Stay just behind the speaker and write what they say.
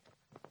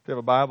If you have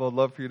a Bible, I'd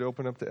love for you to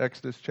open up to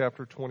Exodus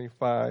chapter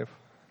 25.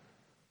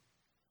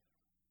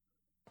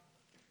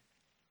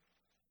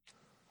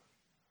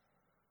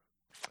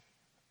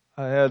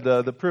 I had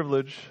the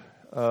privilege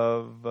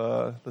of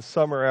the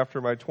summer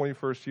after my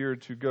 21st year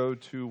to go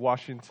to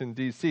Washington,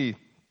 D.C.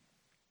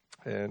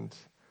 And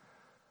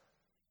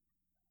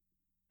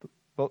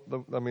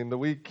the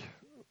week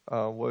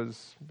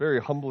was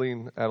very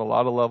humbling at a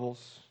lot of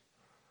levels.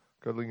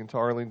 Going into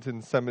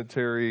Arlington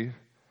Cemetery,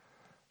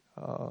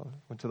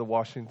 went to the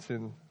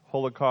Washington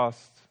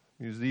Holocaust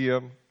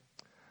Museum.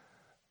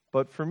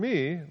 But for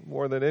me,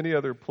 more than any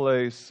other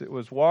place, it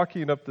was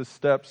walking up the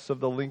steps of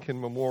the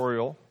Lincoln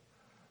Memorial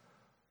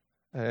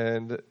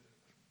and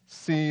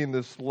seeing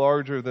this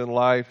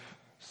larger-than-life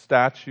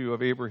statue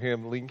of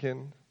Abraham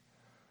Lincoln.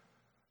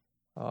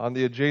 On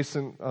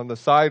the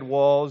side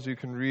walls, you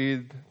can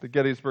read the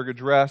Gettysburg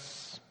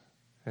Address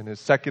and his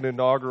second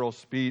inaugural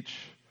speech.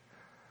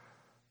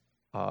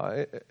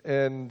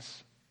 And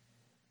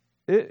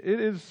it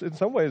is, in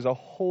some ways, a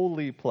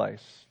holy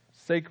place,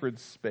 sacred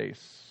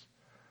space,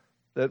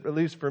 that at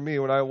least for me,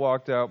 when I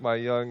walked out my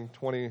young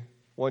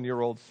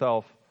 21-year-old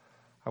self,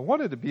 I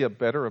wanted to be a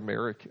better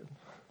American.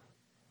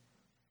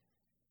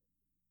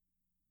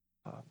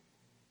 I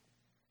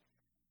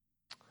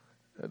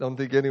don't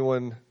think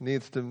anyone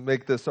needs to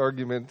make this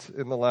argument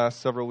in the last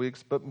several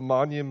weeks, but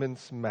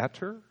monuments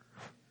matter.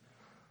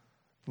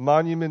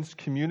 Monuments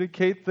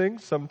communicate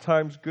things,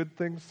 sometimes good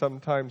things,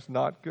 sometimes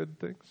not good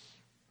things.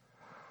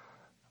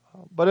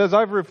 But as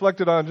I've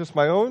reflected on just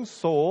my own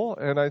soul,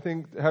 and I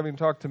think having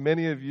talked to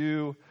many of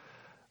you,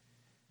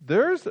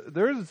 there's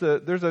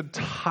a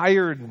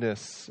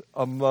tiredness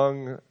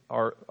among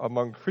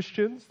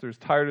Christians. There's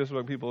tiredness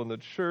among people in the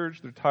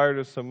church. There's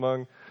tiredness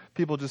among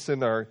people just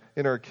in our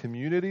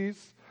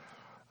communities.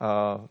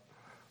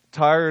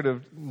 Tired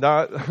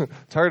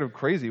of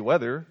crazy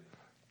weather,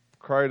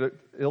 tired of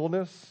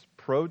illness,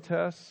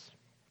 protests,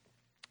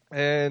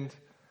 and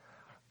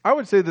I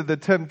would say that the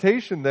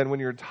temptation then, when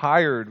you're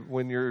tired,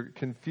 when you're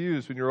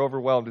confused, when you're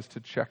overwhelmed, is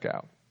to check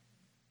out.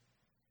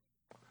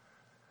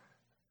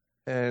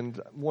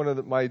 And one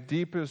of my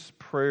deepest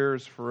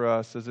prayers for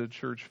us as a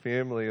church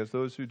family, as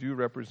those who do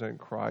represent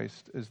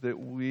Christ, is that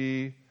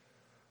we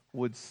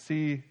would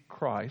see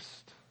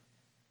Christ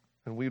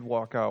and we'd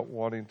walk out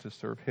wanting to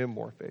serve Him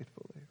more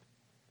faithfully.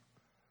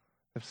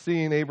 If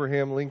seeing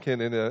Abraham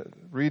Lincoln in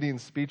reading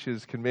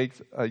speeches can make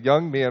a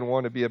young man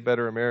want to be a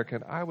better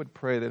American, I would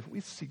pray that if we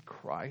see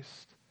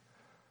Christ,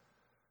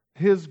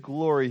 His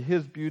glory,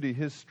 His beauty,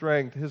 His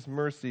strength, His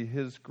mercy,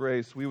 His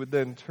grace, we would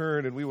then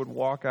turn and we would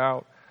walk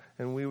out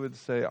and we would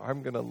say,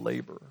 I'm going to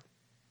labor.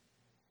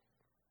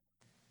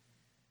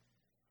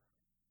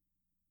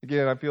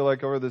 Again, I feel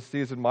like over this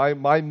season,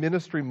 my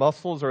ministry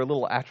muscles are a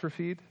little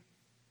atrophied.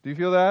 Do you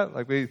feel that?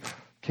 Like we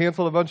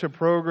canceled a bunch of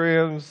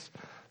programs.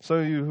 Some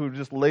of you who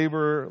just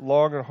labor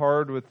long and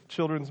hard with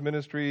children's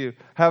ministry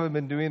haven't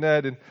been doing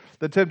that. And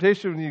the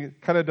temptation when you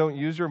kind of don't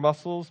use your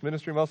muscles,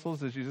 ministry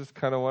muscles, is you just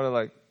kind of want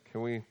to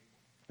can we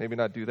maybe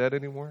not do that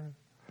anymore?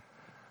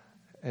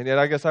 And yet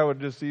I guess I would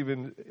just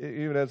even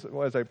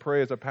as I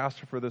pray as a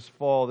pastor for this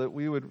fall, that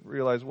we would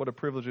realize what a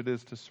privilege it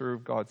is to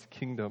serve God's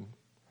kingdom.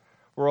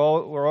 We're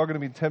all going to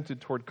be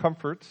tempted toward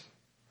comfort,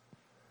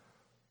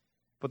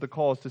 but the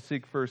call is to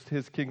seek first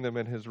His kingdom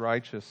and His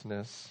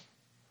righteousness.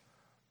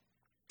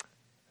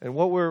 And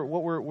where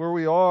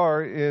we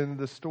are in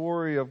the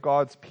story of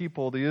God's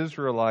people, the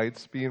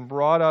Israelites, being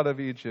brought out of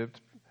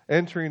Egypt,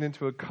 entering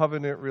into a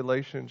covenant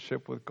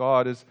relationship with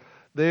God, is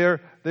they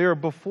are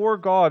before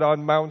God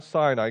on Mount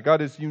Sinai.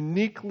 God is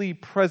uniquely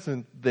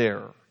present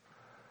there,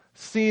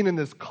 seen in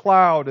this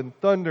cloud and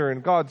thunder,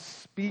 and God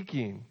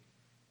speaking.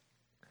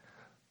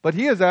 But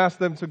He has asked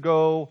them to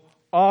go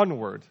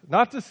onward,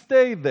 not to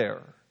stay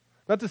there,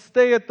 not to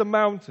stay at the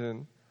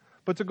mountain,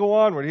 but to go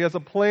onward. He has a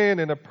plan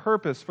and a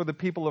purpose for the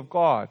people of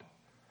God.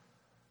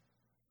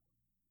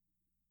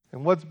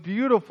 And what's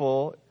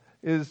beautiful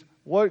is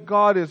what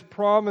God is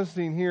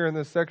promising here in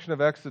this section of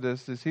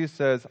Exodus is He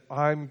says,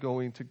 I'm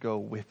going to go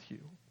with you.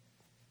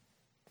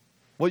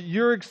 What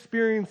you're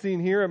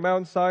experiencing here at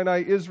Mount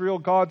Sinai, Israel,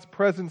 God's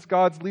presence,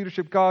 God's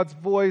leadership, God's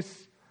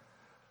voice,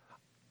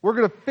 we're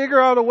going to figure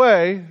out a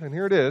way, and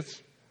here it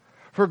is,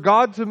 for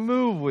God to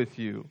move with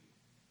you.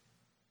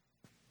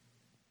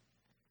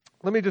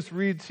 Let me just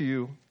read to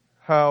you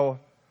how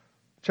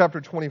chapter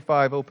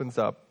 25 opens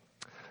up.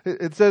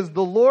 It says,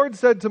 the Lord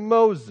said to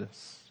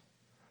Moses,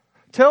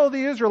 tell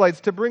the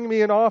Israelites to bring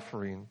me an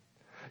offering.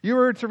 You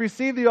are to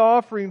receive the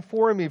offering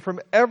for me from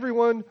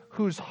everyone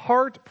whose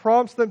heart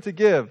prompts them to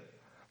give.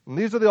 And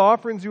these are the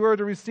offerings you are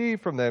to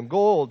receive from them: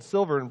 gold,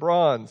 silver, and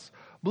bronze,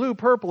 blue,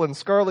 purple, and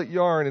scarlet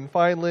yarn, and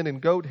fine linen,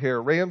 goat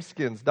hair, ram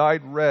skins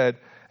dyed red,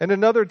 and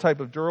another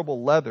type of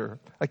durable leather,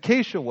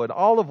 acacia wood,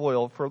 olive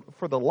oil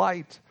for the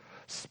light,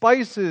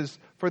 spices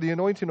for the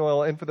anointing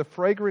oil and for the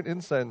fragrant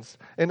incense,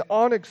 and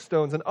onyx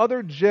stones and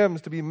other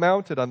gems to be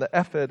mounted on the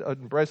ephod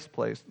and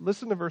breastplate.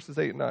 Listen to verses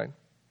 8 and 9.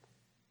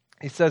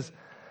 He says,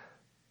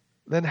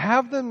 then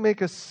have them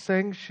make a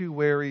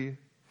sanctuary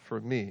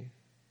for me,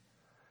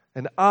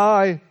 and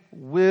I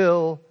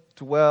will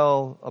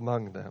dwell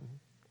among them.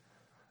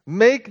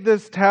 Make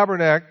this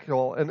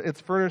tabernacle and its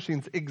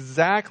furnishings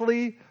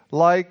exactly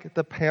like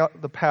the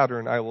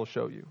pattern I will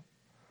show you.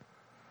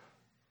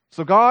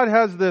 So God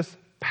has this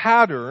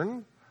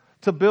pattern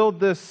to build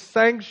this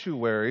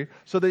sanctuary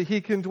so that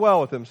he can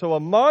dwell with them. So a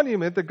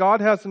monument that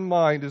God has in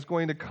mind is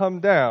going to come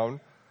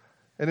down,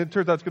 and it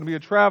turns out it's going to be a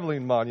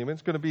traveling monument.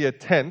 It's going to be a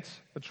tent,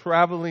 a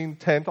traveling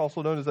tent,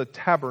 also known as a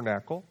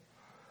tabernacle.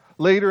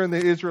 Later in the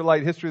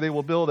Israelite history, they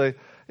will build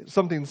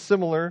something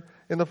similar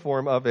in the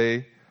form of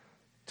a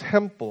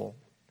temple.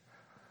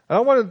 And I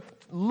want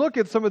to look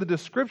at some of the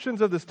descriptions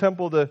of this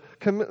temple, the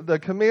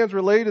commands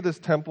related to this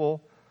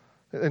temple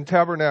and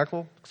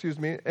tabernacle,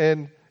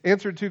 and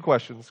answer two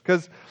questions.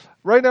 Because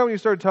right now when you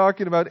start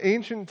talking about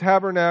ancient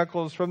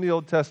tabernacles from the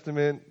Old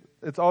Testament,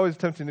 it's always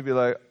tempting to be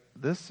like,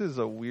 this is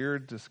a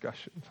weird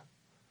discussion.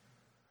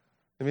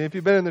 I mean, if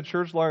you've been in the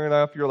church long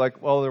enough, you're like,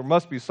 well, there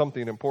must be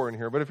something important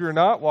here. But if you're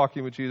not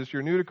walking with Jesus,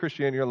 you're new to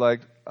Christianity, you're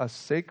like, a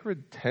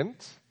sacred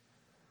tent?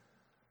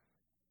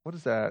 What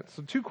is that?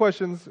 So two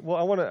questions. Well,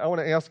 I want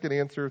to ask and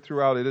answer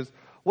throughout it is,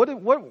 what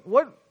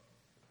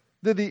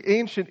did the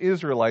ancient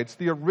Israelites,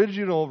 the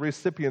original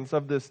recipients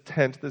of this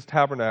tent, this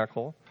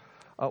tabernacle,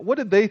 what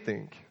did they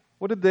think?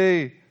 What did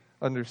they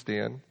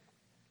understand?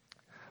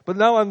 But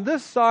now on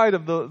this side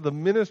of the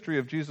ministry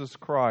of Jesus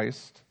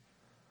Christ,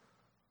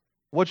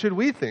 what should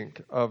we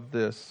think of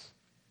this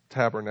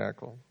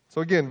tabernacle?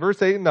 So again,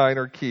 verse 8 and 9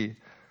 are key.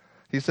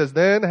 He says,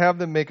 then have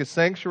them make a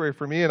sanctuary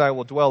for me, and I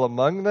will dwell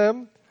among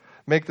them.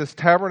 Make this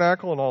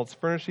tabernacle and all its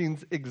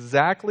furnishings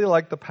exactly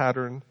like the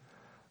pattern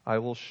I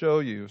will show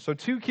you. So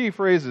two key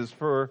phrases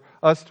for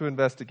us to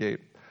investigate.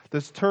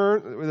 This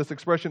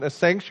expression, a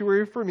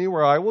sanctuary for me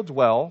where I will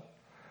dwell,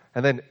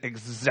 and then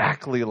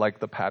exactly like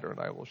the pattern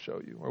I will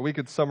show you. Or we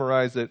could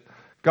summarize it,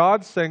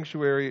 God's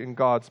sanctuary and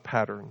God's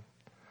pattern.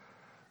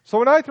 So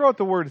when I throw out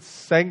the word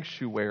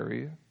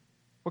sanctuary,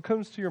 what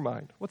comes to your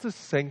mind? What's a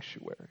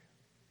sanctuary?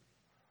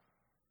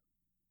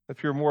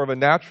 If you're more of a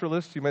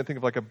naturalist, you might think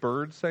of like a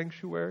bird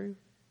sanctuary,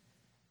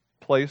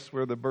 place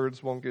where the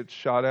birds won't get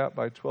shot at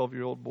by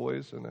 12-year-old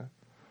boys in a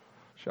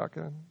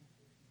shotgun.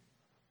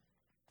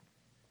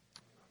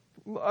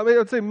 I mean,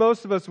 I'd say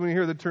most of us, when we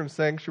hear the term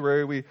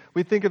sanctuary,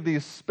 we think of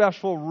these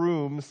special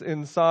rooms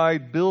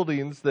inside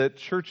buildings that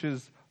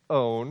churches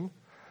own.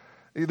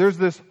 There's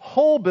this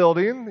whole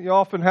building. You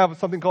often have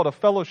something called a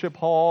fellowship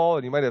hall,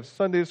 and you might have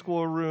Sunday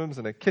school rooms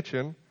and a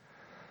kitchen.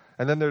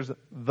 And then there's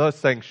the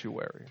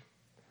sanctuary.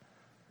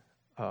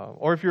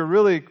 Or if you're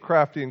really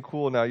crafty and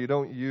cool now, you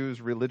don't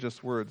use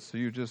religious words, so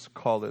you just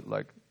call it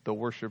like the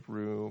worship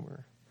room.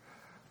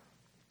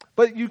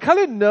 But you kind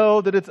of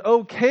know that it's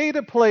okay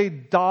to play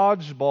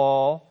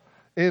dodgeball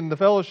in the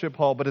fellowship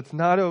hall, but it's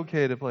not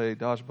okay to play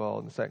dodgeball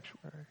in the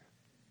sanctuary.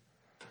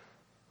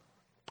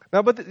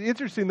 Now, but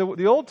interesting,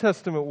 the Old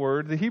Testament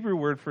word, the Hebrew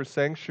word for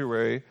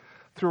sanctuary,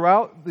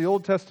 throughout the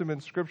Old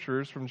Testament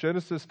scriptures, from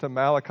Genesis to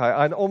Malachi,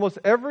 on almost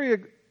every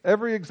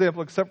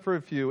example except for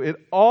a few, it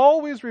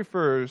always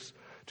refers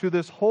to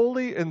this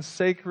holy and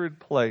sacred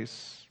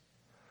place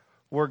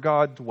where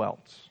God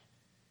dwelt.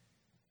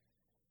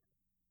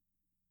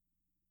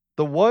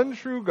 The one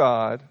true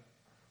God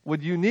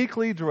would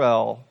uniquely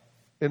dwell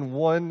in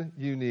one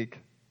unique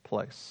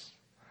place.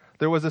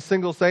 There was a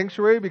single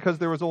sanctuary because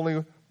there was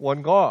only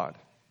one God.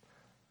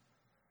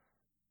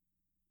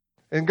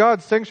 And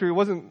God's sanctuary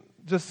wasn't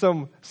just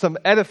some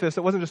edifice,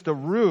 it wasn't just a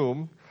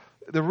room.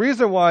 The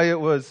reason why it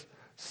was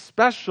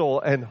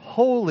special and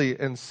holy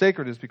and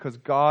sacred is because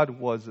God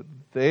was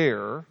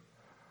there,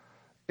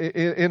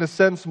 in a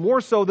sense,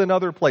 more so than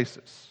other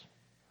places.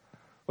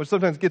 Which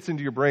sometimes gets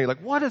into your brain,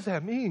 like, what does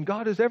that mean?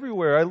 God is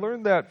everywhere. I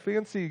learned that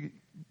fancy,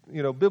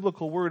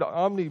 biblical word,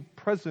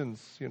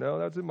 omnipresence.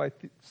 That's in my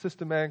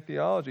systematic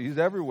theology. He's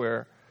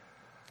everywhere.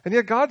 And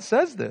yet God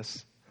says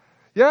this.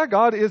 Yeah,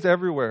 God is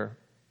everywhere.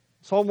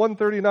 Psalm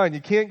 139,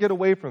 you can't get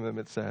away from him,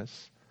 it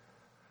says.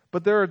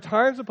 But there are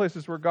times and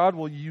places where God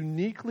will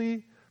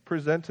uniquely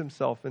present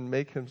himself and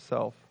make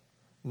himself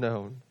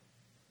known.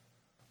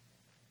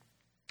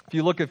 If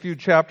you look a few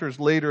chapters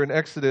later in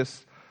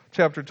Exodus,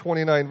 chapter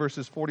 29,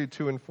 verses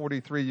 42 and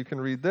 43, you can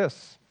read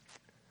this.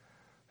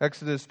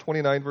 Exodus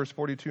 29, verse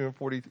 42 and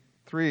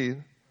 43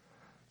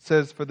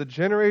 says, for the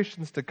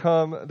generations to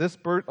come, this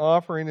burnt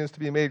offering is to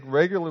be made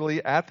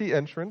regularly at the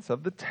entrance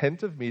of the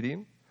tent of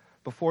meeting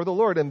before the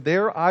Lord, and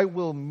there I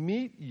will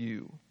meet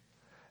you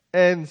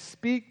and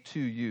speak to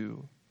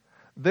you.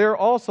 There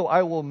also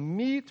I will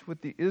meet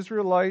with the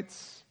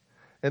Israelites,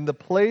 and the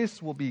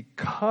place will be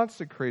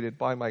consecrated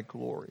by my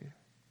glory.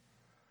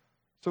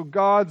 So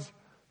God's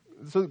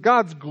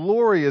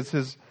glory is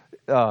his.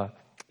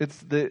 It's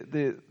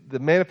the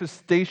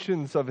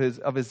manifestations of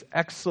his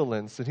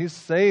excellence, and he's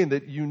saying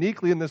that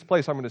uniquely in this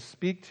place, I'm going to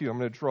speak to you. I'm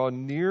going to draw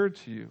near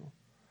to you.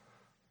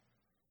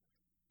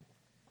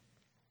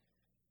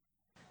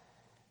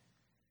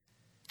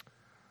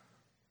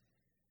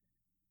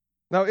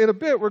 Now, in a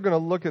bit, we're going to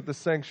look at the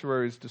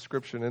sanctuary's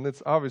description, and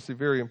it's obviously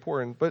very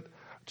important. But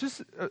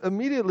just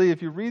immediately,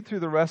 if you read through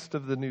the rest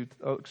of the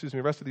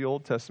rest of the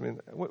Old Testament,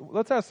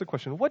 let's ask the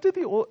question: what did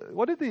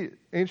the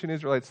ancient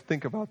Israelites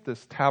think about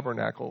this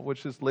tabernacle,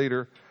 which is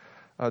later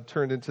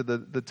turned into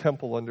the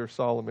temple under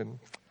Solomon?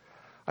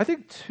 I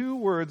think two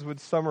words would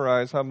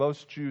summarize how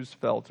most Jews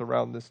felt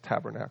around this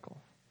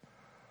tabernacle: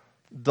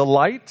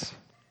 delight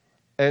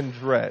and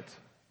dread.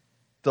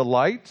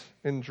 Delight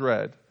and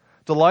dread.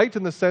 Delight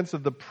in the sense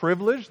of the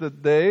privilege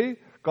that they,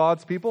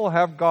 God's people,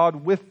 have God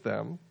with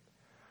them.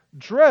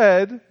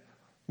 Dread,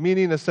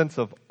 meaning a sense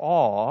of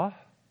awe,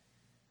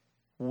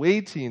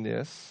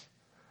 weightiness,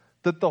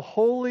 that the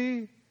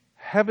holy,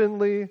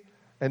 heavenly,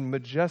 and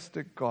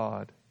majestic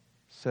God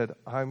said,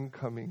 I'm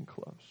coming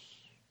close.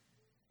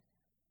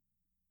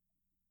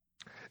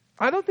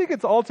 I don't think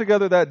it's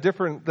altogether that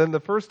different than the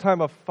first time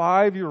a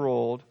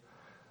 5-year-old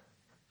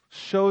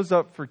shows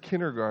up for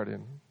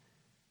kindergarten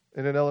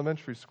in an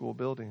elementary school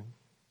building.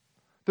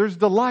 There's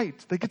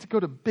delight. They get to go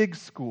to big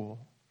school.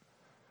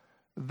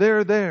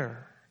 They're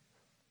there.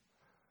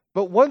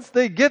 But once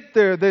they get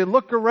there, they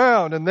look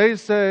around and they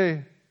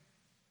say,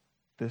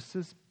 this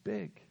is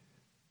big.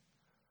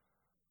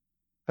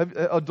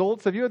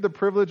 Adults, have you had the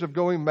privilege of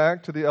going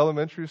back to the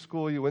elementary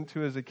school you went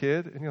to as a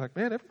kid? And you're like,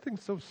 man,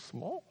 everything's so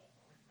small.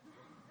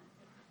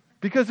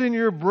 Because in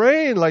your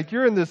brain, like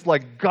you're in this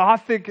like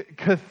Gothic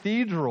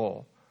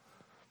cathedral,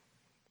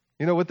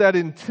 with that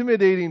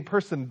intimidating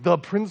person, the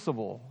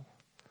principal.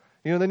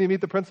 Then you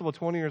meet the principal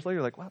 20 years later,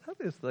 you're like, wow,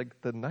 that is like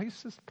the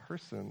nicest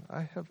person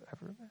I have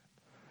ever met.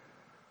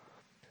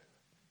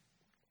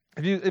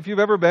 If you've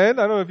ever been,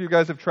 I don't know if you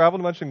guys have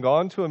traveled much and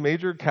gone to a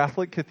major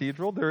Catholic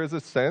cathedral, there is a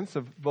sense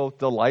of both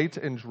delight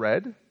and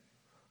dread.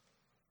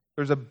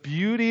 There's a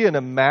beauty and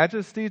a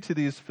majesty to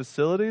these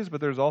facilities,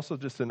 but there's also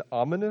just an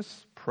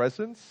ominous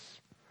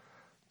presence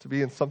to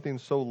be in something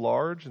so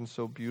large and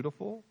so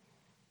beautiful.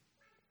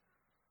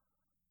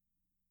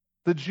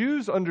 The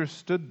Jews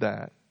understood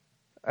that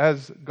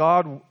as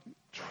God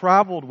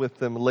traveled with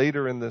them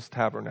later in this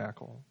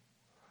tabernacle,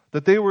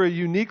 that they were a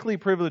uniquely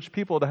privileged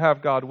people to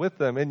have God with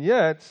them, and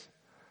yet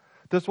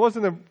this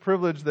wasn't a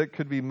privilege that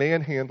could be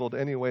manhandled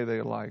any way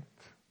they liked.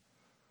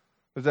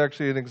 There's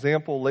actually an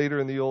example later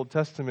in the Old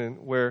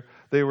Testament where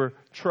they were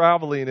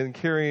traveling and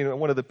carrying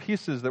one of the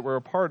pieces that were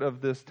a part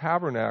of this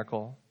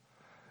tabernacle,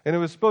 and it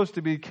was supposed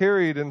to be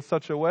carried in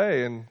such a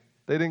way, and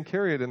they didn't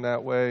carry it in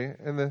that way,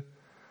 and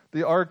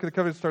the Ark of the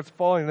Covenant starts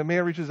falling, and the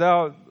man reaches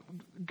out,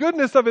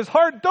 goodness of his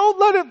heart, don't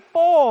let it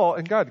fall,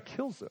 and God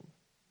kills him.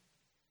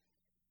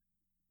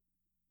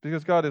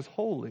 Because God is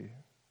holy,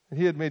 and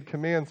He had made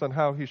commands on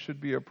how He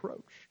should be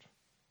approached.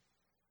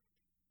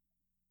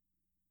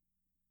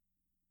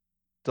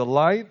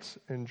 Delight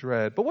and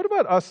dread. But what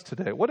about us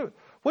today?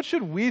 What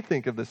should we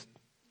think of this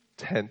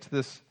tent,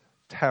 this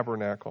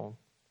tabernacle?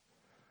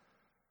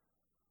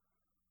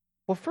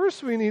 Well,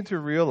 first we need to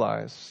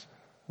realize,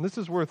 and this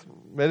is worth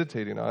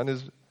meditating on,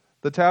 is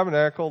the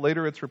tabernacle,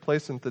 later it's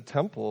replaced into the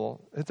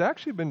temple, it's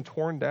actually been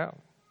torn down.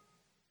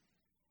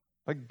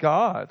 Like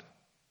God,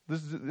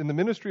 this is in the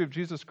ministry of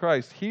Jesus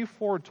Christ, He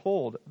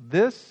foretold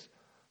this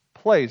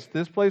place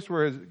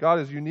where God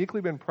has uniquely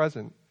been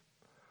present,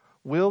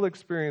 will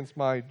experience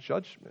my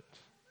judgment.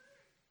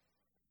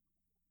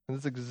 And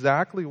that's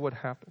exactly what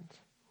happened,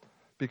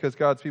 because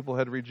God's people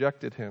had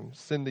rejected Him,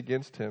 sinned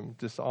against Him,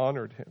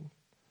 dishonored Him.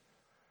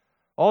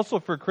 Also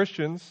for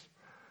Christians,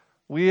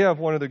 we have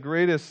one of the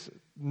greatest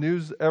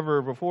news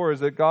ever before, is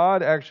that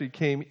God actually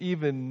came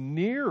even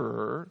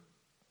nearer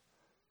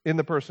in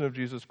the person of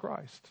Jesus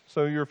Christ.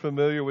 So you're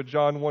familiar with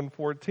John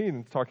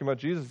 1:14, talking about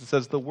Jesus. It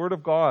says, the Word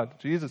of God,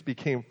 Jesus,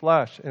 became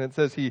flesh, and it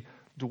says He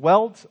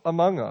dwelt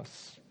among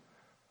us.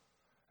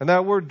 And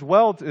that word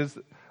dwelt is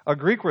a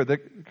Greek word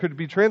that could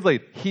be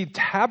translated, He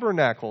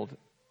tabernacled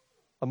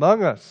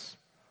among us.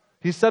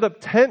 He set up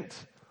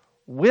tent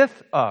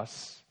with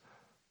us.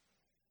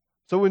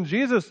 So when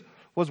Jesus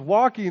was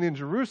walking in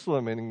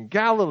Jerusalem and in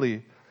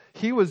Galilee,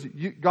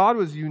 God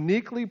was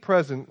uniquely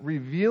present,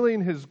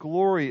 revealing His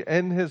glory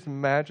and His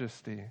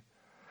majesty.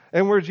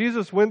 And where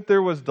Jesus went,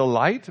 there was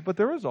delight, but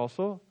there was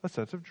also a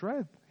sense of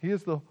dread. He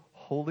is the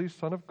Holy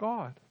Son of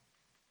God.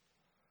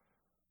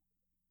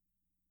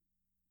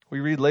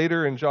 We read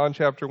later in John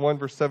chapter 1,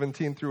 verse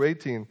 17 through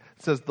 18,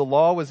 it says, the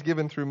law was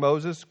given through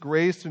Moses,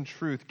 grace and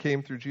truth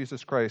came through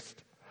Jesus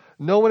Christ.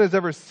 No one has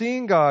ever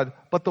seen God,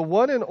 but the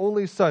one and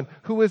only Son,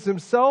 who is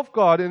Himself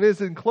God and is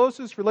in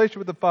closest relation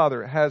with the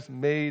Father, has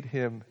made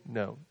Him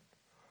known.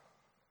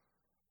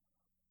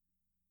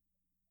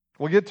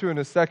 We'll get to in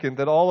a second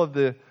that all of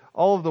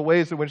the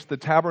ways in which the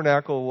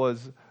tabernacle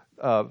was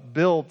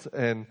built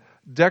and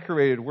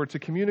decorated were to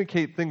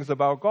communicate things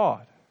about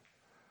God.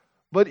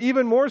 But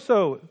even more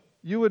so,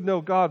 you would know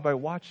God by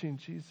watching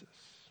Jesus.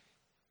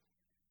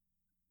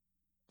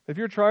 If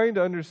you're trying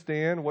to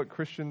understand what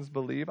Christians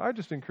believe, I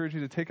just encourage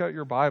you to take out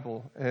your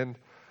Bible and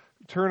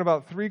turn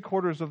about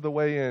 3/4 of the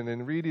way in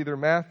and read either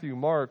Matthew,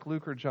 Mark,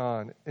 Luke, or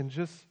John, and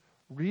just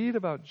read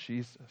about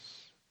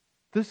Jesus.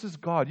 This is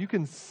God. You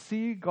can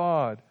see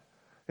God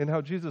in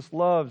how Jesus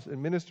loves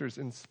and ministers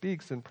and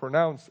speaks and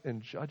pronounces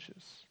and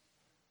judges.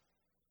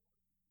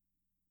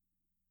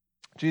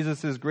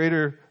 Jesus is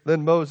greater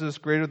than Moses,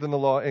 greater than the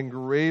law, and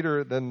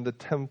greater than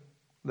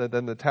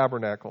the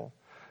tabernacle.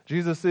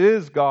 Jesus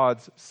is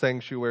God's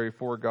sanctuary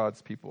for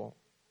God's people.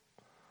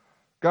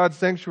 God's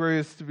sanctuary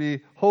is to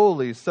be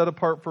holy, set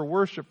apart for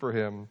worship for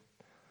Him.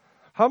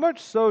 How much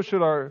so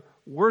should our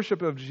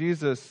worship of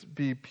Jesus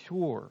be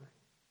pure?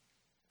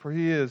 For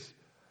He is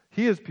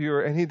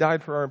pure, and He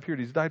died for our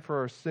impurities. He died for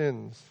our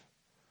sins.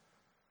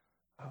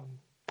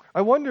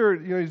 I wonder,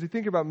 as you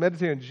think about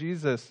meditating on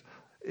Jesus,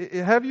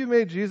 have you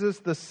made Jesus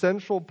the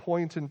central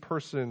point and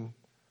person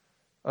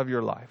of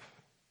your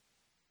life?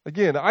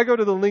 Again, I go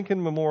to the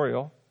Lincoln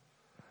Memorial,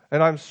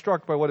 and I'm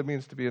struck by what it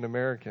means to be an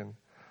American.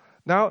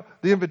 Now,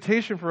 the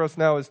invitation for us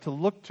now is to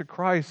look to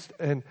Christ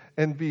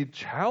and be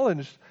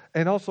challenged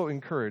and also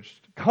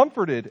encouraged,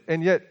 comforted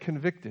and yet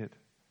convicted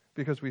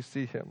because we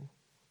see Him.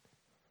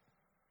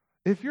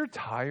 If you're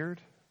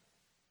tired,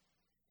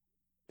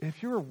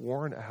 if you're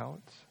worn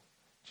out,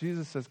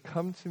 Jesus says,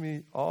 "Come to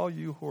me, all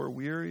you who are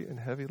weary and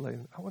heavy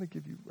laden. I want to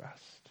give you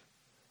rest."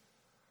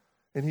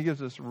 And He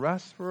gives us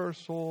rest for our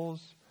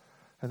souls,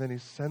 and then He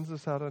sends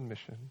us out on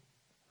mission.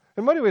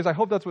 In many ways, I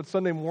hope that's what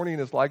Sunday morning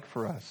is like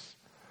for us.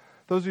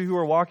 Those of you who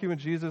are walking with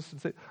Jesus and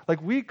say,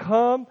 we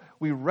come,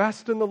 we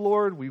rest in the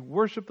Lord, we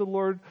worship the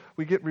Lord,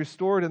 we get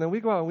restored, and then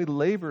we go out and we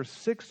labor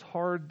 6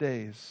 hard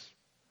days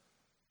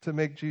to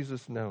make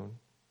Jesus known.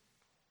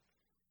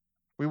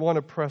 We want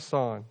to press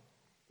on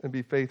and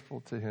be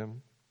faithful to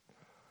Him.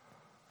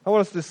 I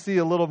want us to see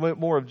a little bit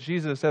more of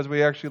Jesus as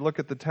we actually look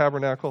at the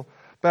tabernacle.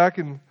 Back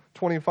in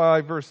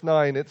 25, verse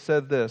 9, it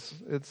said this.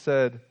 It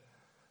said,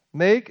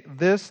 "Make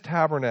this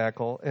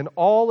tabernacle and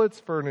all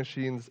its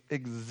furnishings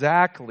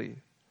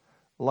exactly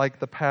like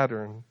the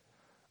pattern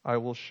I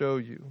will show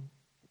you."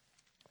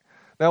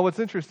 Now, what's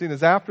interesting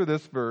is after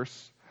this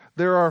verse,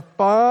 there are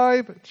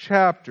 5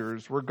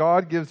 chapters where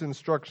God gives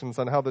instructions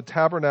on how the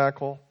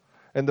tabernacle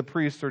and the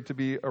priests are to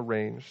be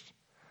arranged.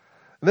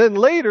 And then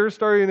later,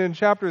 starting in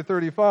chapter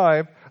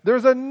 35,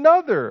 there's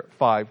another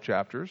 5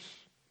 chapters.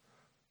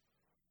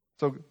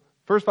 So,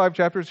 first 5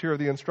 chapters, here are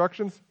the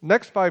instructions.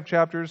 Next 5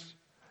 chapters,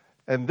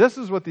 and this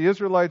is what the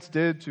Israelites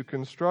did to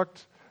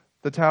construct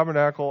the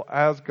tabernacle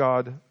as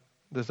God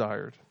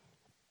desired.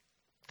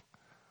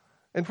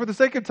 And for the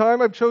sake of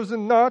time, I've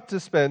chosen not to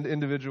spend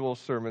individual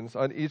sermons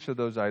on each of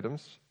those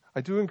items.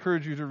 I do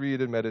encourage you to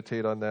read and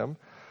meditate on them.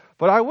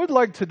 But I would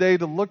like today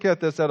to look at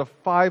this at a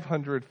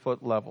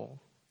 500-foot level.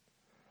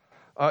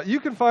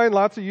 You can find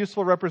lots of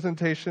useful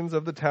representations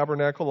of the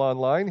tabernacle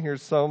online.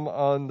 Here's some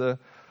on the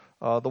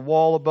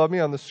wall above me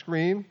on the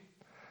screen.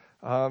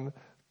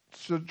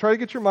 So try to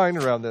get your mind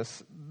around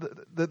this.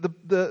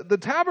 The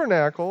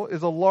tabernacle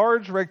is a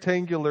large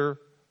rectangular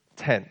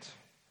tent.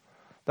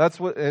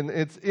 And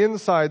it's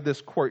inside this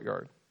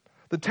courtyard.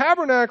 The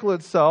tabernacle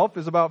itself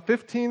is about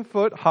 15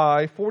 foot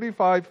high,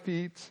 45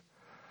 feet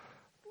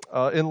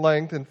in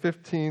length, and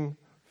 15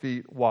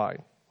 feet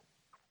wide.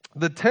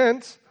 The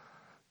tent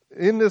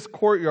in this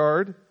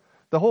courtyard,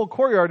 the whole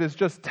courtyard is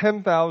just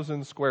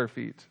 10,000 square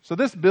feet. So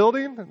this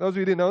building, those of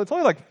you who didn't know,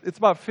 it's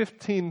about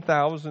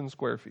 15,000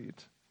 square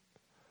feet.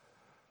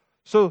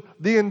 So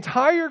the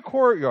entire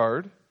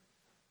courtyard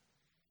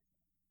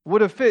would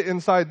have fit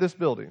inside this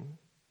building.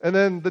 And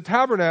then the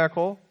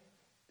tabernacle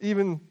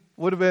even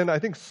would have been, I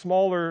think,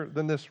 smaller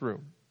than this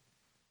room.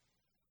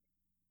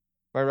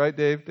 Am I right,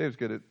 Dave? Dave's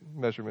good at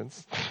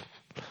measurements.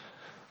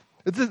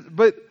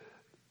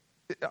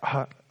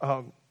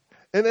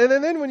 And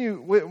then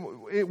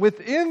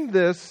within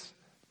this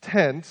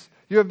tent,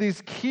 you have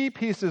these key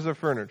pieces of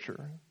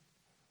furniture.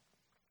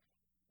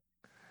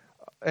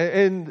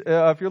 And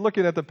if you're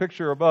looking at the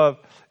picture above,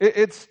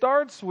 it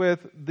starts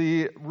with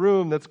the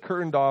room that's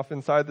curtained off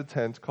inside the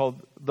tent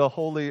called the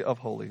Holy of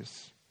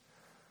Holies.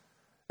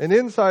 And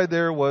inside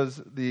there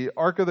was the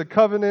Ark of the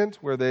Covenant,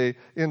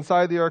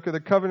 inside the Ark of the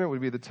Covenant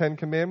would be the 10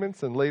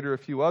 Commandments and later a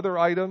few other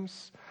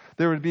items.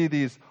 There would be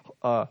these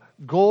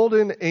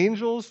golden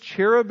angels,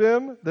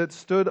 cherubim, that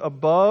stood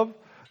above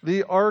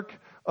the Ark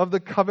of the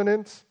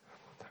Covenant.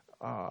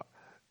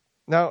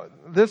 Now,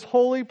 this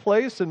holy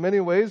place, in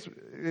many ways,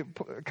 it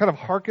kind of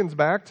harkens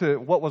back to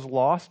what was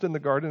lost in the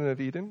Garden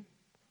of Eden.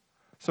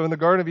 So in the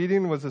Garden of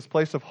Eden was this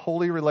place of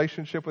holy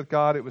relationship with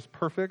God. It was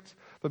perfect.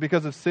 But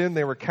because of sin,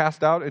 they were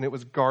cast out, and it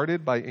was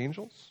guarded by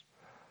angels.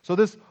 So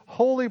this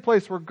holy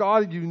place where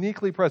God is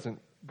uniquely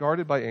present,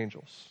 guarded by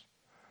angels.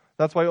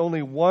 That's why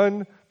only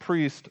one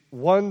priest,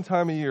 one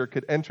time a year,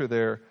 could enter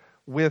there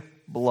with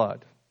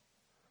blood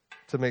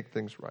to make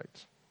things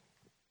right.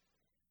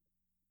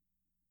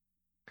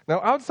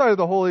 Now, outside of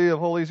the Holy of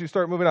Holies, you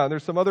start moving on.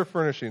 There's some other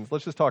furnishings.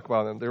 Let's just talk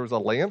about them. There was a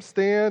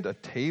lampstand, a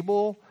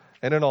table,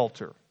 and an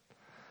altar.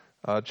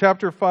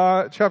 Chapter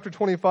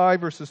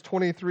 25, verses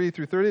 23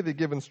 through 30, they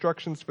give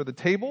instructions for the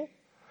table.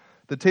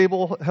 The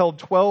table held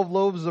 12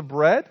 loaves of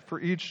bread for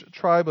each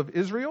tribe of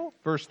Israel.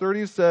 Verse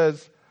 30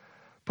 says,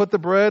 "Put the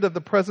bread of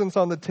the presence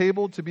on the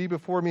table to be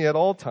before me at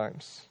all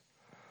times."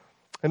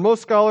 And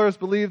most scholars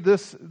believe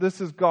this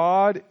is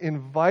God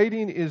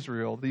inviting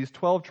Israel, these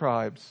 12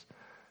 tribes,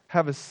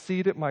 have a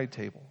seat at my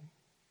table.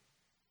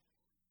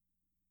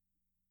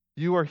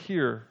 You are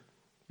here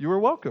you were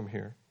welcome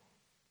here.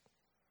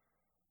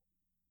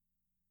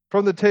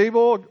 From the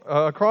table,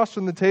 across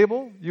from the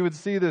table, you would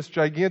see this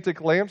gigantic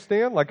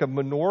lampstand, like a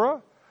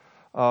menorah.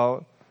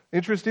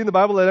 Interesting, the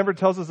Bible never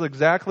tells us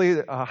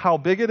exactly how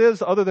big it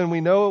is, other than we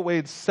know it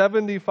weighed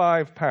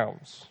 75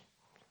 pounds.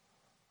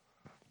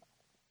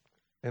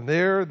 And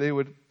there they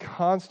would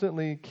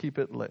constantly keep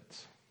it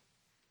lit.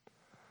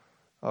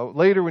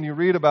 Later, when you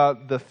read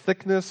about the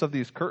thickness of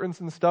these curtains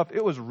and stuff,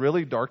 it was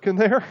really dark in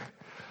there.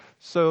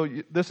 So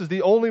this is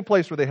the only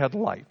place where they had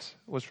light,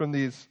 was from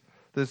this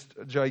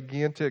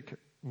gigantic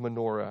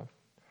menorah.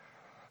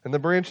 And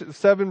the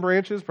 7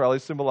 branches probably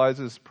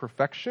symbolizes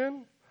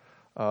perfection,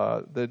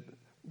 that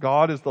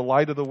God is the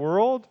light of the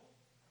world,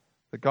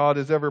 that God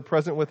is ever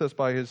present with us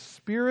by His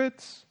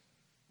Spirit.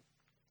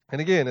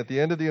 And again, at the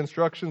end of the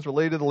instructions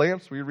related to the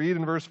lamps, we read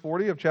in verse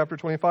 40 of chapter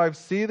 25,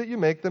 "See that you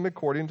make them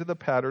according to the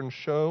pattern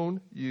shown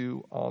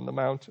you on the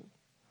mountain."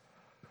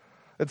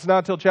 It's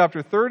not till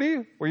chapter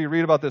 30 where you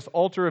read about this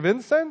altar of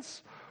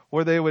incense,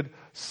 where they would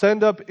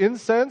send up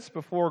incense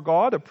before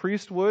God. A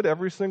priest would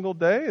every single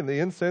day, and the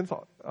incense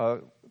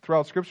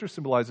throughout Scripture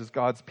symbolizes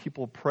God's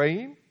people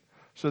praying.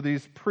 So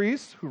these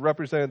priests who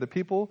represented the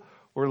people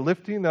were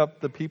lifting up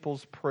the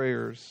people's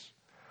prayers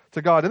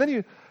to God. And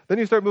then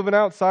you start moving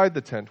outside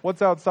the tent.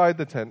 What's outside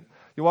the tent?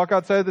 You walk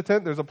outside the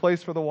tent, there's a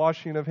place for the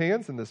washing of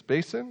hands in this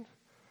basin.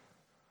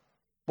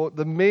 But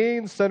the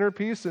main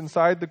centerpiece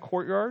inside the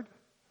courtyard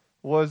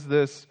was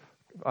this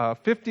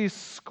 50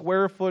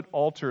 square foot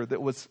altar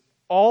that was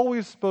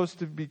always supposed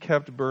to be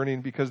kept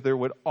burning because there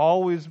would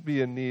always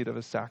be a need of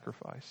a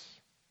sacrifice.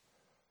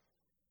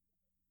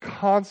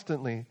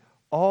 Constantly,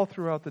 all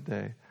throughout the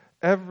day,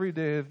 every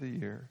day of the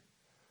year,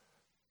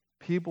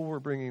 people were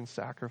bringing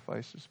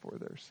sacrifices for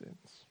their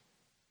sins.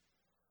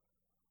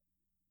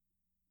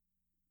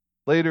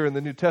 Later in the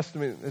New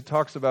Testament, it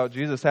talks about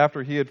Jesus,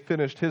 after He had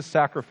finished His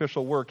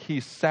sacrificial work, He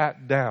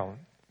sat down.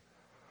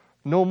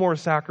 No more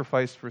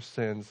sacrifice for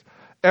sins.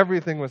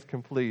 Everything was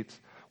complete.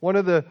 One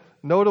of the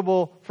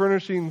notable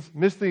furnishings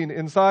missing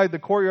inside the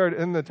courtyard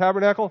in the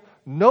tabernacle,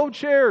 no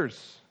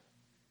chairs.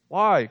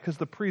 Why? Because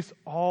the priests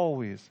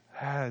always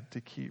had to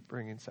keep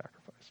bringing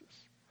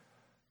sacrifices.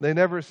 They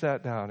never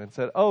sat down and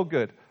said, "Oh,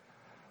 good,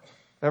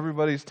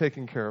 everybody's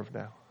taken care of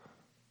now."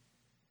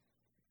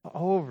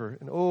 Over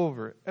and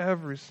over,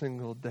 every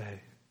single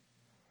day.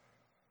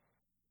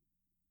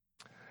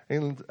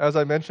 And as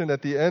I mentioned,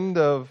 at the end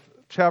of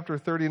chapter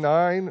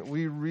 39,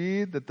 we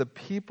read that the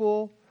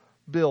people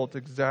built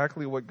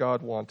exactly what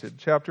God wanted.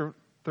 Chapter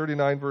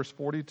 39, verse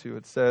 42,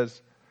 it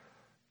says,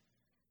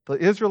 "The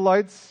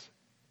Israelites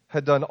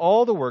had done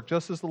all the work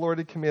just as the Lord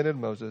had commanded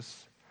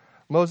Moses.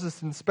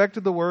 Moses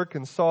inspected the work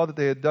and saw that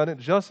they had done it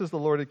just as the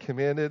Lord had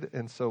commanded,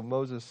 and so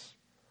Moses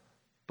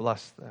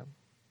blessed them."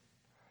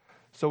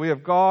 So we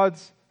have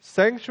God's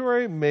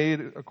sanctuary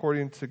made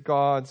according to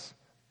God's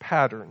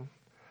pattern.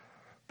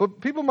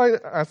 But people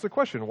might ask the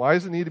question, why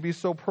does it need to be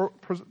so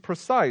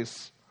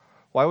precise?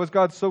 Why was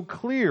God so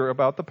clear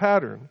about the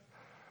pattern?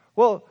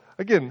 Well,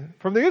 again,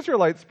 from the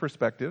Israelites'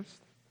 perspectives,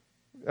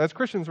 as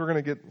Christians, we're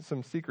going to get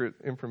some secret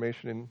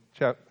information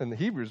in the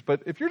Hebrews,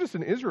 but if you're just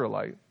an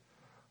Israelite,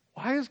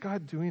 why is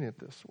God doing it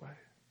this way?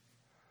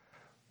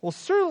 Well,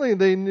 certainly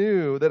they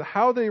knew that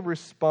how they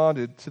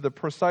responded to the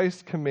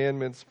precise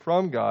commandments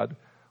from God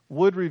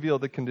would reveal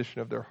the condition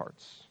of their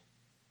hearts.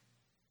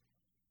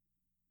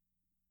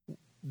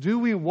 Do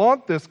we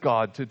want this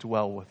God to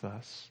dwell with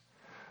us?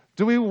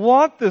 Do we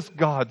want this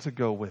God to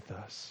go with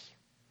us?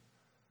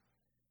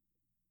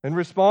 And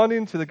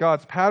responding to the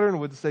God's pattern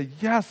would say,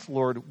 "Yes,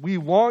 Lord, we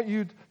want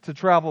you to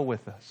travel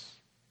with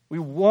us. We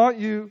want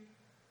you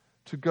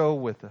to go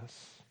with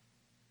us."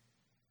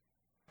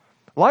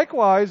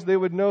 Likewise, they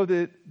would know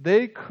that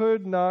they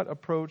could not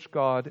approach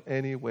God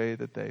any way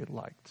that they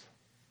liked.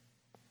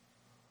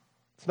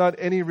 It's not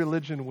any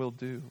religion will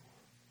do.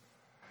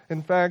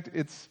 In fact,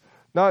 it's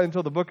not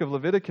until the book of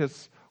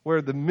Leviticus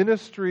where the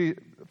ministry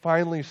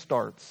finally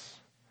starts.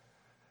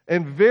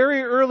 And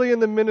very early in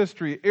the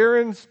ministry,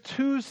 Aaron's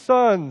 2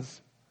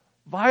 sons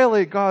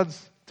violate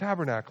God's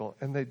tabernacle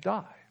and they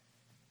die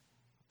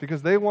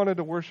because they wanted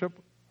to worship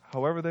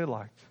however they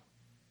liked.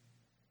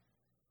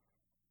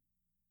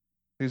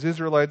 These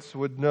Israelites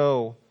would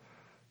know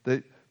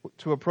that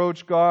to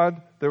approach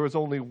God, there was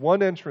only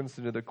one entrance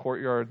into the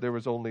courtyard, there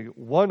was only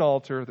one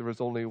altar, there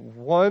was only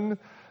one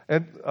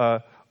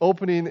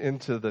opening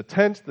into the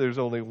tent, there's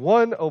only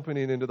one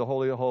opening into the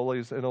Holy of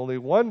Holies, and only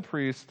one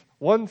priest,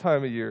 one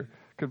time a year,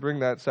 could bring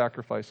that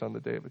sacrifice on the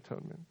Day of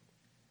Atonement.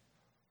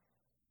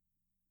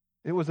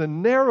 It was a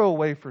narrow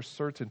way for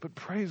certain, but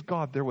praise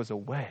God, there was a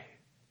way.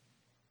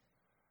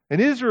 And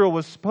Israel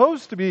was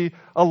supposed to be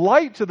a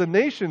light to the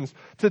nations,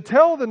 to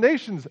tell the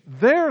nations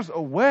there's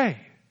a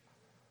way.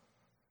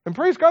 And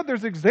praise God,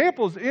 there's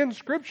examples in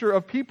Scripture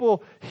of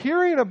people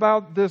hearing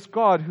about this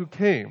God who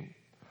came.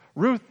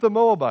 Ruth the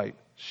Moabite,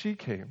 she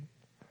came.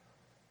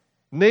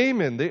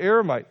 Naaman the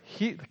Aramite,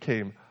 he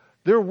came.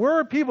 There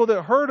were people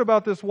that heard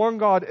about this one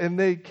God, and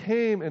they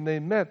came and they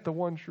met the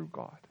one true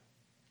God.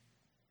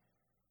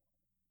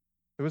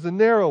 It was a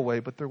narrow way,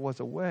 but there was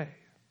a way.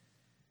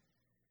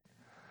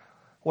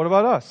 What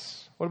about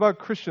us? What about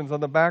Christians on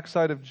the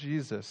backside of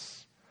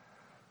Jesus?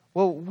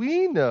 Well,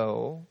 we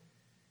know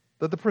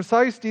that the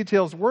precise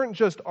details weren't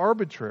just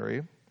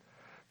arbitrary,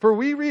 for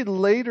we read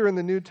later in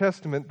the New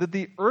Testament that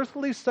the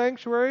earthly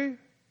sanctuary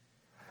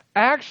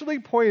actually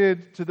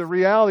pointed to the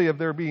reality of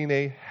there being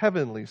a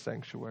heavenly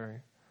sanctuary.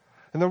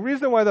 And the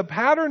reason why the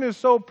pattern is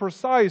so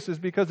precise is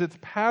because it's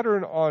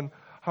patterned on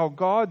how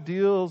God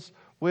deals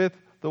with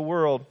the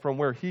world from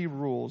where He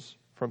rules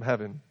from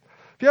heaven.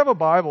 If you have a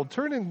Bible,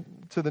 turn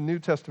into the New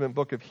Testament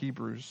book of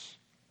Hebrews.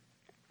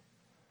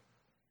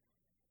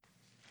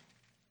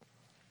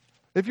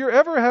 If you're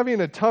ever having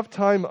a tough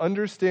time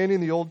understanding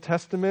the Old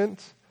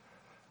Testament,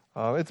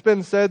 it's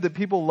been said that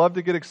people love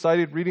to get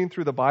excited reading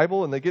through the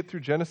Bible, and they get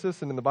through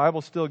Genesis, and then the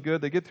Bible's still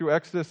good. They get through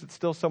Exodus, it's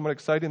still somewhat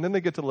exciting. And then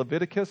they get to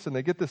Leviticus, and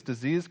they get this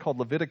disease called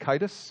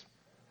Leviticus.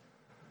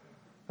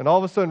 And all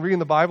of a sudden, reading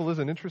the Bible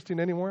isn't interesting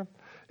anymore.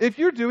 If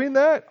you're doing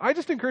that, I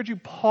just encourage you,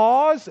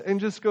 pause and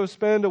just go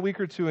spend a week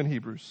or two in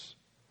Hebrews.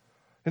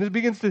 And it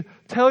begins to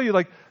tell you,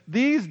 like,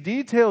 these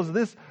details,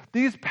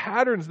 these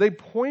patterns, they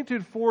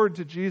pointed forward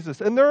to Jesus.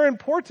 And they're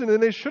important,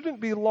 and they shouldn't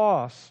be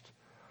lost.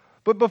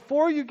 But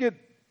before you get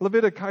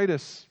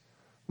Leviticus,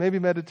 maybe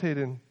meditate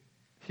in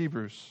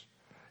Hebrews.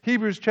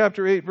 Hebrews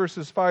chapter 8,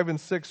 verses 5 and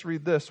 6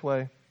 read this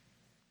way.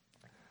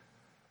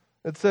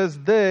 It says,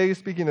 they,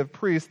 speaking of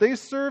priests, they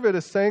serve at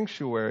a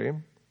sanctuary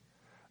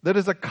that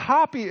is a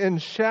copy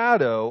and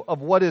shadow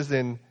of what is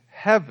in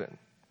heaven.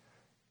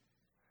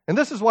 And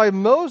this is why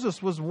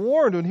Moses was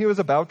warned when he was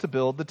about to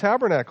build the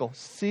tabernacle.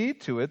 See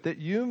to it that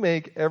you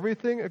make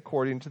everything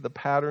according to the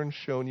pattern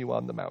shown you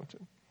on the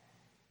mountain.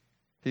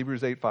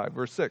 Hebrews 8:5,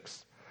 verse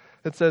 6.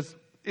 It says,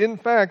 in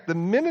fact, the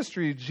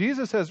ministry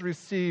Jesus has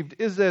received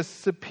is as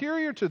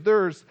superior to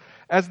theirs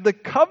as the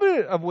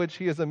covenant of which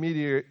he is a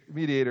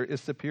mediator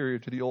is superior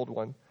to the old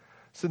one,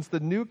 since the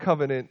new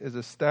covenant is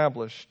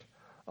established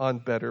on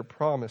better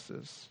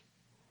promises.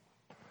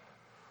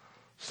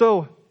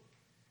 So,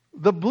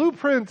 the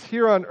blueprint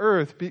here on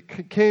earth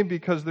came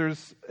because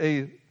there's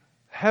a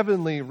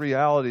heavenly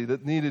reality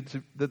that needed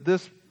to, that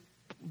this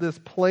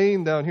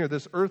plane down here,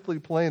 this earthly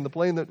plane, the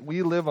plane that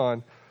we live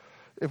on,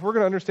 if we're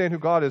going to understand who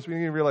God is, we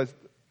need to realize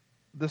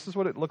this is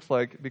what it looks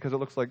like because it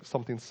looks like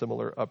something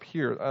similar up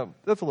here.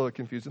 That's a little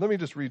confusing. Let me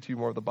just read to you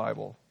more of the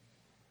Bible.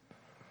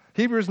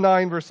 Hebrews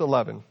 9, verse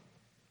 11.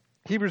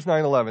 Hebrews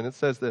 9:11, it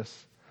says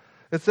this.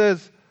 It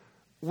says,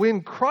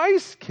 when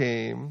Christ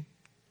came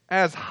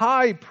as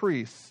high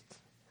priest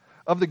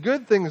of the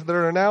good things that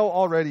are now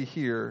already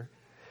here,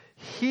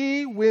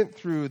 he went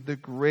through the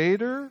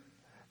greater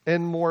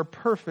and more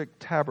perfect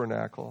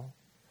tabernacle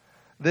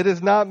that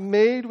is not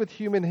made with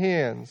human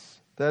hands,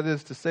 that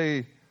is to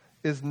say,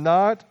 is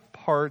not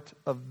part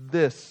of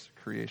this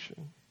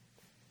creation.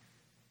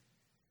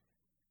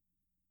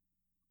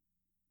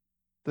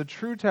 The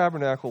true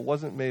tabernacle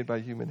wasn't made by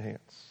human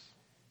hands.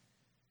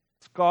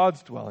 It's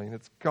God's dwelling.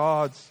 It's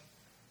God's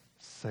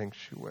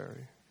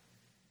sanctuary.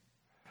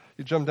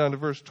 You jump down to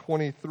verse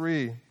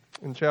 23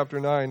 in chapter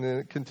 9, and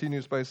it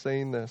continues by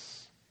saying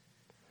this.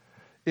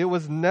 It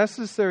was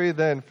necessary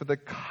then for the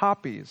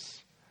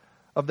copies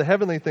of the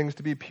heavenly things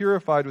to be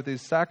purified with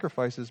these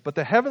sacrifices, but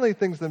the heavenly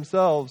things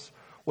themselves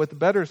with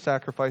better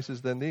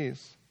sacrifices than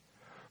these.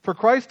 For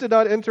Christ did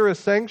not enter a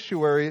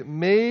sanctuary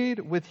made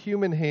with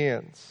human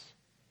hands.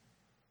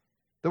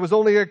 There was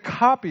only a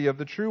copy of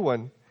the true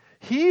one.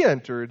 He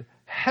entered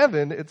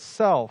heaven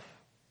itself,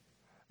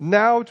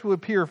 now to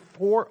appear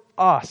for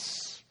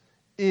us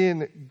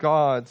in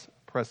God's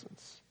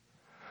presence.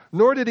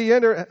 Nor did he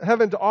enter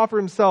heaven to offer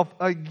himself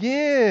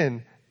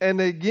again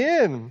and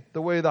again,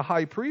 the way the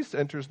high priest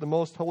enters the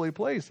most holy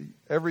place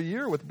every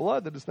year with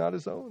blood that is not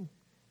his own.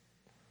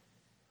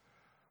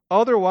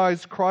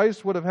 Otherwise,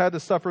 Christ would have had to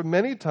suffer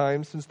many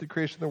times since the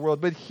creation of the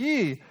world. But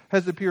he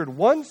has appeared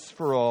once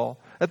for all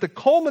at the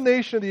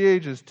culmination of the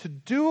ages to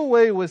do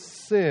away with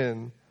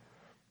sin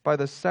by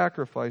the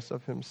sacrifice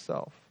of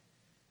himself.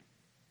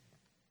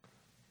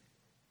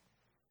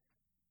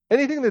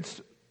 Anything that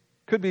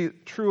could be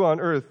true on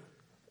earth,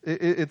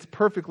 it's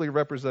perfectly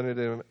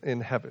represented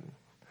in heaven.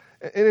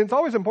 And it's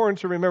always important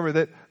to remember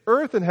that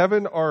earth and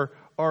heaven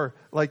are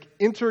like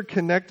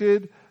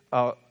interconnected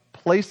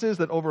places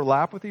that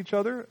overlap with each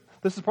other.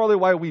 This is probably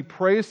why we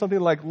pray something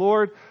like,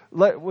 Lord,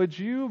 would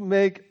you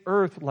make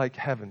earth like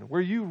heaven,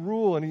 where you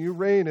rule and you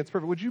reign, it's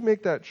perfect. Would you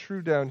make that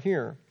true down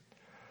here?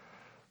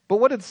 But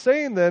what it's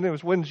saying then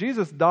is when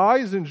Jesus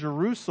dies in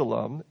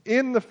Jerusalem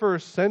in the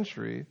first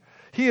century,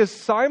 he is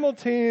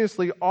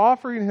simultaneously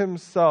offering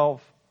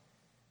himself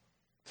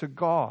to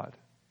God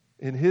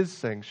in his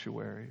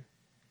sanctuary,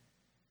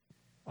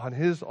 on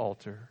his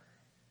altar,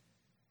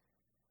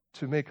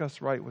 to make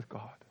us right with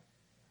God.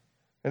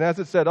 And as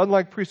it said,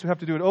 unlike priests who have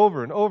to do it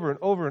over and over and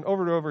over and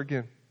over and over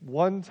again,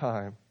 one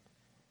time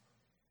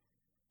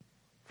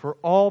for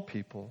all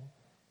people.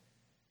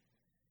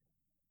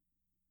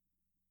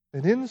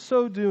 And in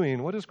so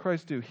doing, what does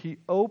Christ do? He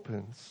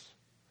opens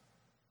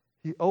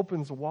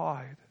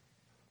wide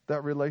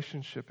that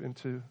relationship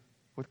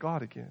with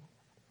God again.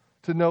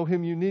 to know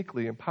him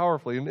uniquely and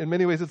powerfully. In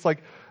many ways, it's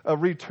like a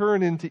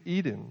return into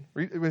Eden.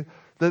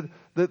 There's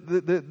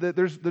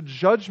the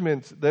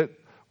judgment that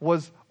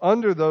was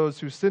under those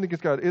who sinned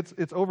against God.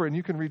 It's over, and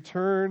you can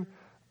return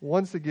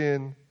once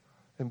again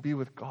and be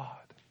with God.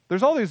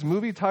 There's all these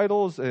movie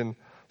titles and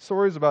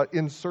stories about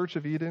In Search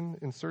of Eden,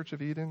 In Search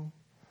of Eden.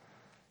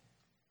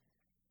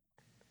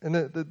 And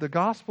the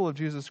gospel of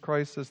Jesus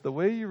Christ says the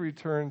way you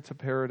return to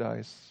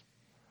paradise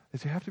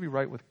is you have to be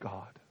right with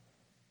God.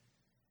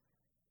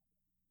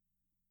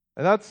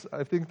 And that's,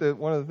 I think, that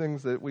one of the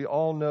things that we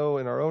all know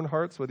in our own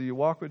hearts, whether you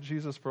walk with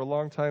Jesus for a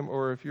long time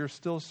or if you're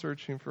still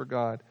searching for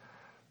God,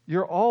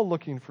 you're all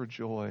looking for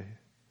joy.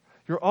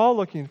 You're all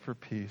looking for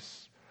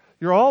peace.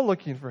 You're all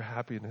looking for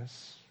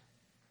happiness.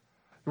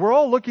 We're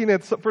all looking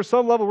at, for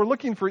some level, we're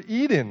looking for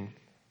Eden.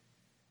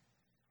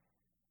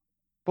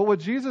 But what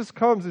Jesus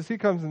comes is he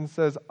comes and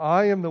says,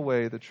 I am the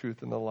way, the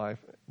truth, and the life.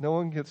 No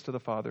one gets to the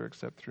Father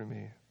except through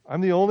me.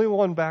 I'm the only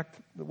one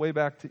the way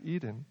back to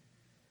Eden.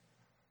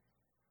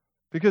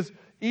 Because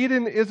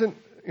Eden isn't,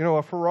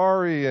 a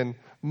Ferrari and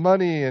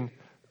money, and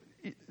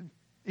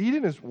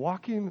Eden is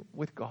walking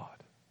with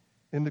God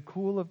in the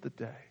cool of the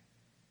day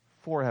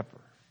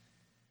forever.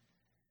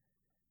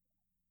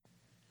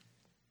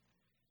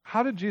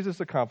 How did Jesus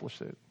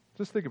accomplish it?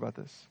 Just think about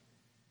this.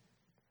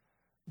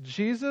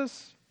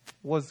 Jesus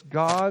was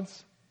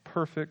God's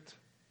perfect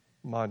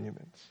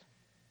monument.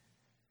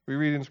 We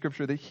read in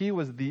Scripture that he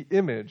was the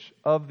image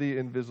of the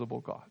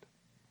invisible God.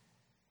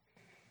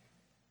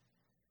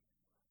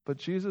 But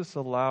Jesus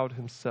allowed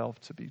himself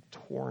to be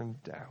torn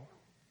down.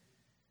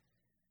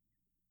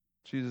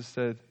 Jesus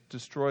said,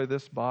 destroy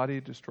this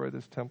body, destroy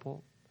this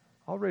temple.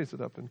 I'll raise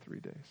it up in 3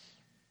 days.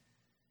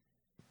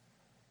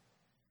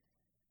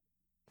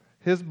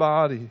 His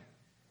body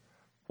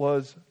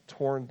was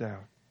torn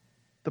down.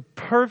 The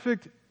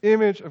perfect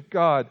image of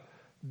God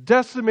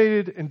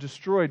decimated and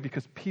destroyed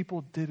because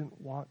people didn't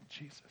want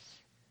Jesus.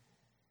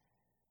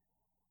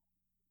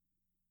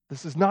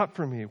 This is not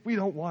for me. We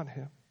don't want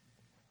him.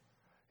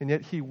 And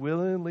yet he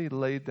willingly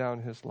laid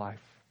down his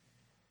life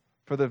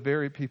for the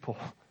very people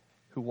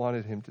who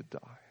wanted him to die.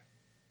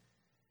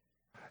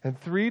 And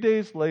 3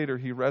 days later,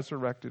 he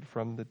resurrected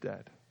from the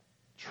dead,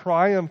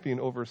 triumphing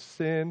over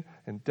sin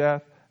and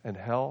death and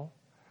hell.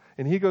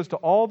 And he goes to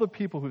all the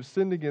people who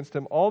sinned against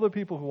him, all the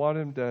people who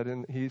wanted him dead,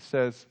 and he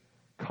says,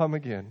 come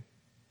again.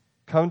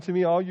 Come to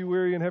me, all you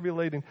weary and heavy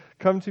laden.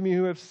 Come to me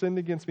who have sinned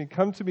against me.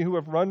 Come to me who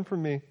have run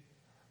from me.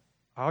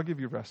 I'll give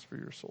you rest for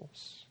your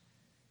souls.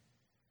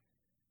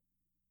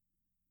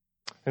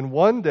 And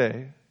one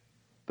day,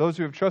 those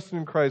who have trusted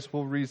in Christ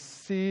will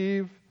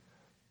receive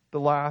the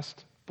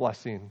last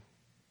blessing,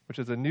 which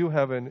is a new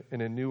heaven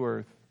and a new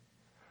earth,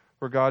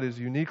 where God is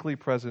uniquely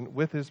present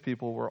with his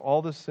people, where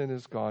all the sin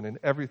is gone and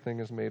everything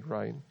is made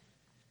right.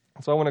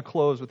 So I want to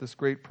close with this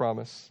great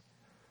promise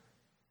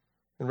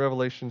in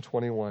Revelation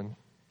 21.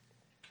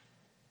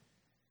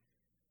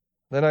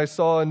 Then I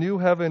saw a new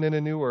heaven and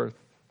a new earth,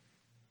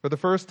 for the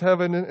first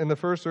heaven and the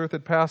first earth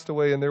had passed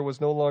away, and there was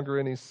no longer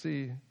any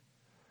sea.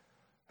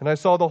 And I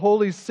saw the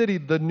holy city,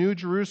 the new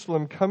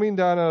Jerusalem, coming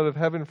down out of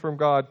heaven from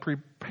God,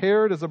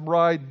 prepared as a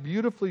bride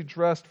beautifully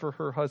dressed for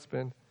her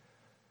husband.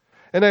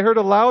 And I heard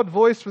a loud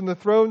voice from the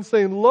throne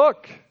saying,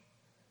 look,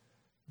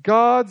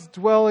 God's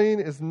dwelling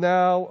is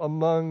now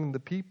among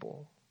the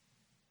people,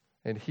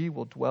 and he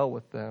will dwell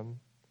with them.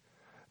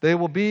 They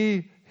will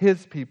be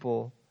his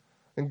people,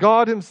 and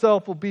God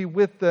himself will be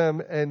with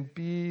them and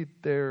be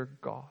their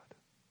God.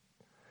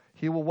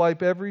 He will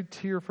wipe every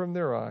tear from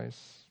their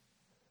eyes.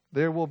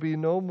 There will be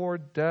no more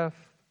death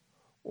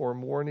or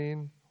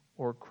mourning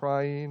or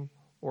crying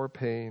or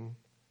pain,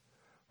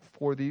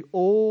 for the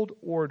old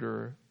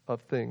order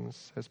of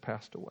things has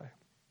passed away.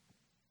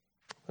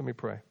 Let me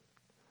pray.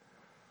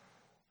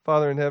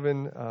 Father in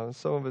heaven,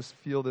 some of us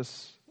feel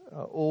this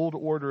old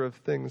order of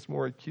things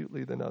more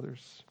acutely than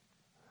others.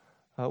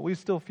 We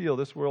still feel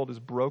this world is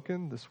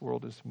broken, this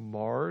world is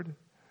marred,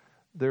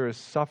 there is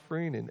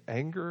suffering and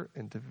anger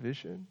and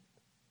division.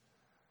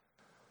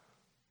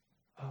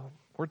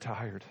 We're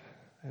tired,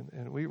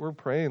 and we're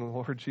praying,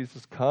 Lord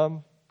Jesus,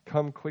 come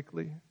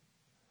quickly.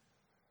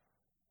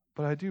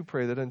 But I do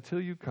pray that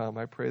until you come,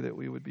 I pray that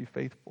we would be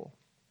faithful.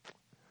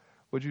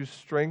 Would you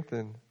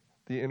strengthen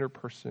the inner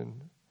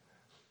person?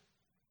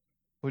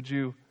 Would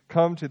you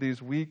come to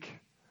these weak,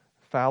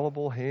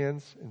 fallible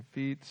hands and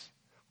feet,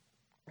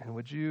 and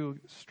would you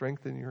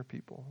strengthen your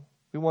people?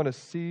 We want to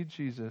see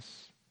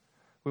Jesus.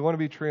 We want to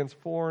be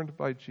transformed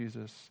by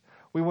Jesus.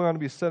 We want to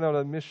be sent on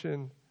a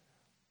mission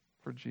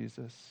for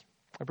Jesus.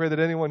 I pray that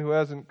anyone who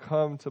hasn't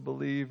come to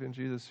believe in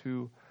Jesus,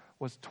 who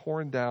was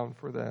torn down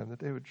for them, that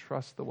they would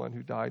trust the one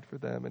who died for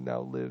them and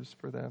now lives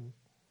for them.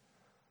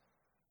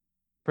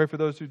 Pray for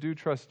those who do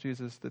trust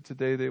Jesus, that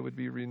today they would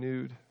be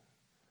renewed.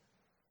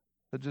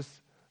 That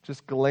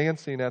just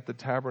glancing at the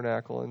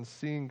tabernacle and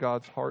seeing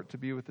God's heart to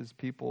be with his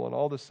people and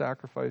all the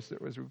sacrifice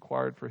that was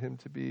required for him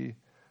to be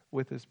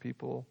with his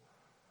people,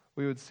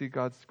 we would see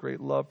God's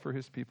great love for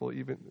his people,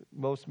 even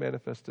most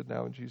manifested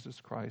now in Jesus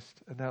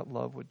Christ, and that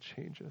love would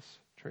change us,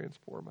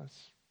 transform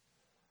us.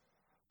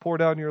 Pour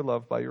down your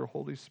love by your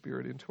Holy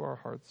Spirit into our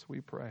hearts,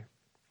 we pray.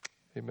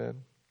 Amen.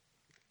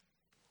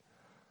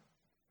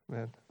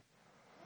 Amen.